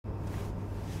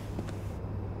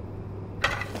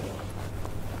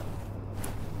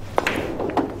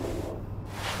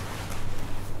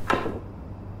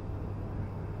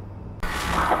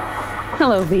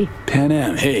Hello, V.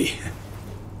 Panam, hey.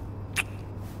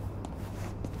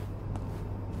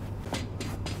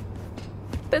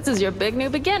 This is your big new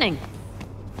beginning.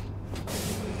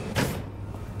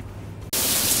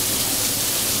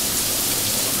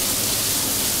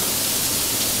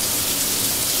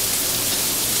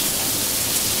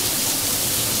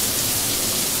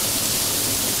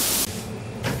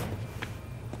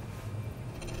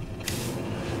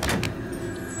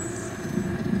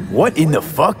 What in the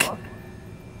fuck?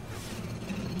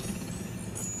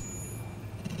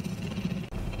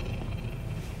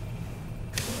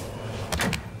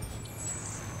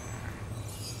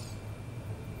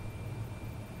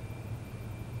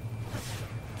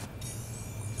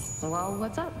 Well,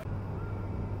 what's up?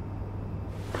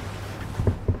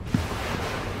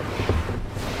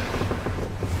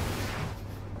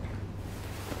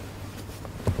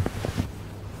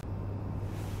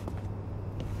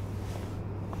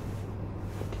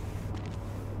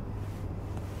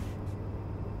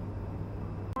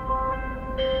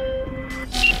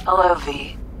 Hello,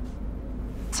 V.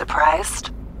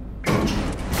 Surprised?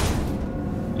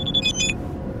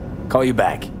 Call you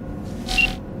back.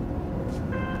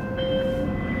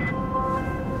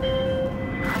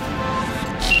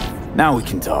 Now we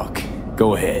can talk.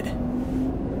 Go ahead.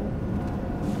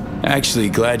 Actually,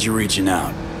 glad you're reaching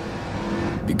out.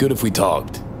 Be good if we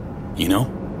talked, you know?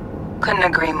 Couldn't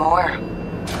agree more.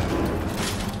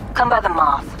 Come by the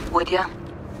Moth, would ya?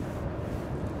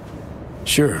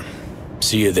 Sure.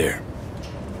 See you there.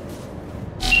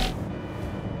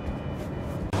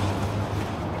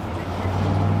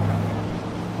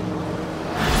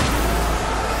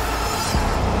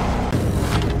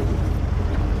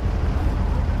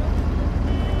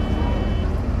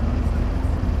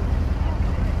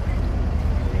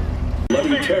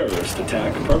 Terrorist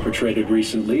attack perpetrated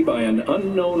recently by an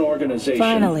unknown organization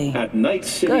Finally. at Night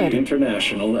City Good.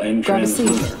 International and Grab a seat.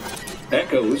 Translunar.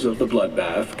 Echoes of the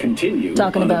bloodbath continue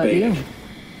Talking about unabated. you.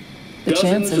 The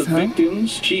Dozens chances, of huh?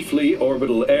 victims, chiefly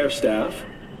orbital air staff,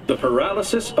 the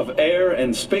paralysis of air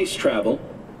and space travel,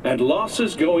 and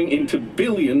losses going into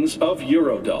billions of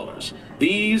Eurodollars.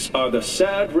 These are the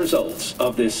sad results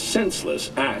of this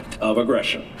senseless act of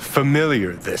aggression.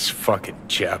 Familiar, this fucking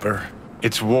jabber.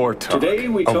 It's war talk. Today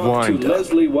we a talk to wind-up.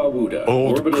 Leslie Wawuda,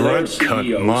 Old Orbital Air grunt cunt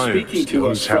CEO, Myers speaking to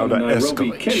us knows how from to Nairobi,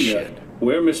 escalate Kenya, shit.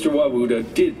 where Mr.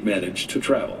 Wawuda did manage to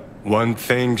travel. One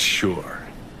thing's sure.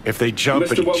 If they jump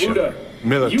Mr. at each Wawuda, other, you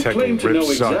Militech claim will to know rip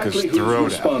exactly Sokka's who's throat out.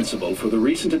 responsible for the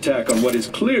recent attack on what is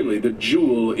clearly the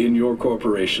jewel in your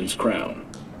corporation's crown.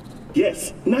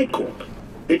 Yes, Night Corp.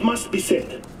 It must be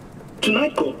said. To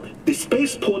Night Corp, the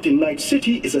spaceport in Night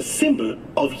City is a symbol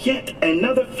of yet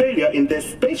another failure in their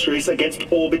space race against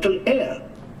Orbital Air,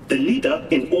 the leader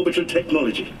in orbital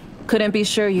technology. Couldn't be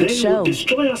sure you'd They show. would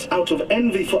destroy us out of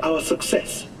envy for our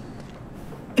success.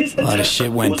 This A lot of attack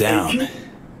shit went was a down. few-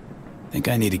 Think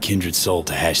I need a kindred soul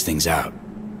to hash things out.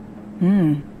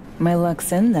 My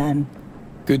luck's in then.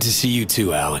 Good to see you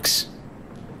too, Alex.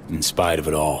 In spite of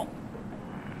it all.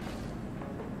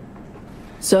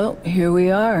 So, here we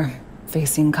are,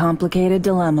 facing complicated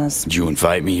dilemmas. Did you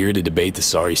invite me here to debate the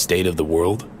sorry state of the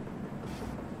world?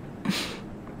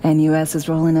 NUS is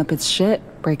rolling up its shit,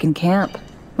 breaking camp.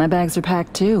 My bags are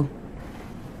packed too.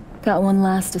 Got one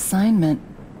last assignment.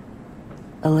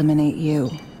 Eliminate you.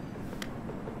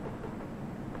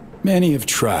 Many have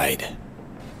tried.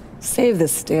 Save the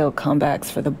stale comebacks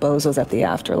for the bozos at the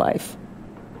afterlife.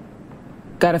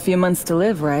 Got a few months to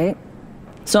live, right?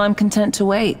 So I'm content to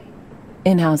wait.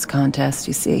 In-house contest,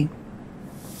 you see.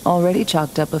 Already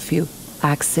chalked up a few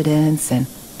accidents and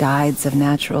dieds of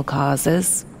natural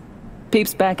causes.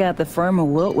 Peeps back at the firm will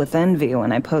wilt with envy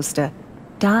when I post a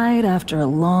died after a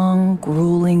long,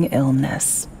 grueling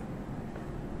illness.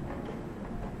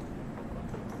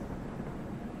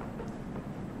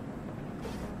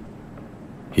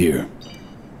 Here.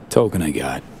 Token I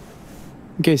got.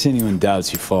 In case anyone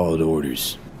doubts you followed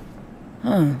orders.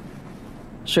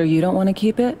 Sure you don't want to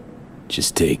keep it?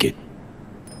 Just take it.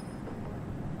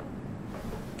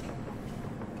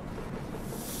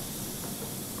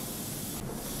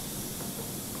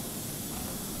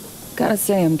 Gotta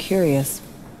say, I'm curious.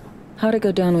 How'd it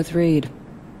go down with Reed?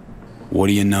 What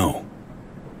do you know?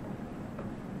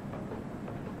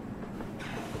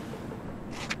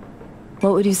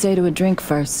 What would you say to a drink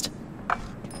first?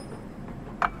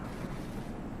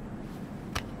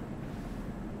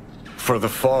 For the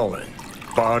fallen,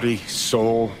 body,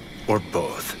 soul, or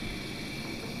both.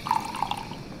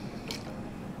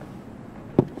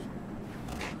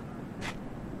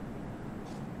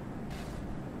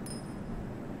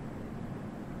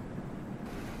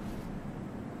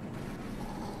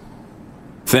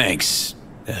 Thanks.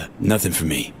 Nothing for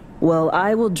me. Well,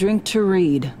 I will drink to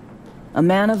Reed. A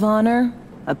man of honor,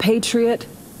 a patriot,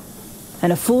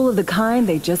 and a fool of the kind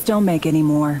they just don't make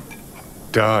anymore.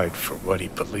 Died for what he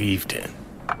believed in.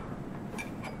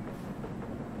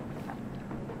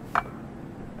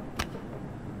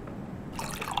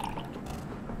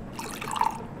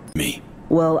 Me.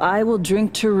 Well, I will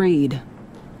drink to Reed.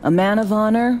 A man of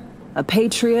honor, a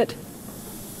patriot,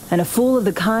 and a fool of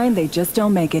the kind they just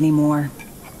don't make anymore.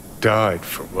 Died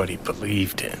for what he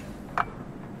believed in.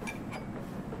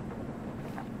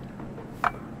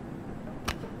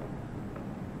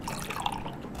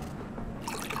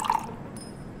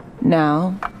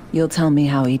 Now, you'll tell me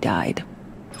how he died.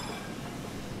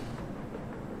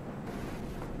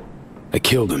 I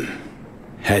killed him.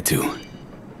 Had to.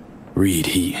 Reed,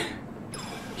 he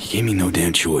gave me no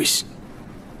damn choice.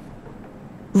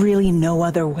 Really no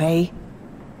other way?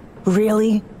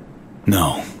 Really?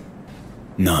 No.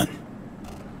 None.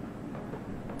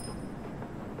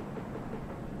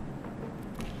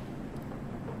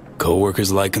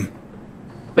 Co-workers like him?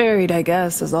 Buried, I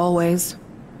guess, as always.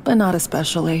 But not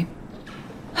especially.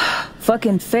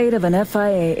 Fucking fate of an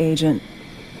FIA agent.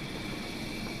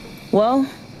 Well,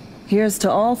 here's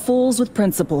to all fools with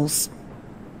principles.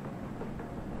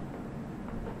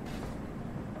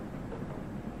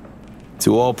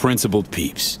 To all principled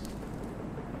peeps.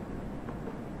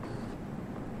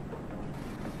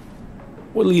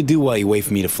 What'll you do while you wait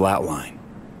for me to flatline?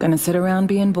 Gonna sit around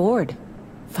being bored.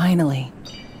 Finally.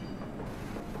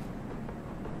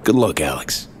 Good luck,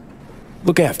 Alex.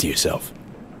 Look after yourself.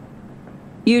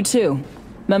 You too.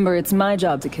 Remember, it's my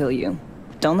job to kill you.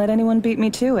 Don't let anyone beat me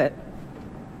to it.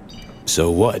 So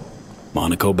what?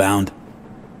 Monaco bound?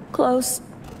 Close.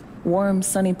 Warm,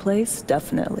 sunny place,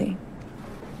 definitely.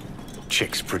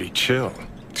 Chick's pretty chill.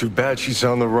 Too bad she's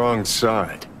on the wrong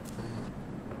side.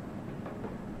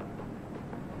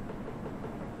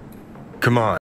 Come on.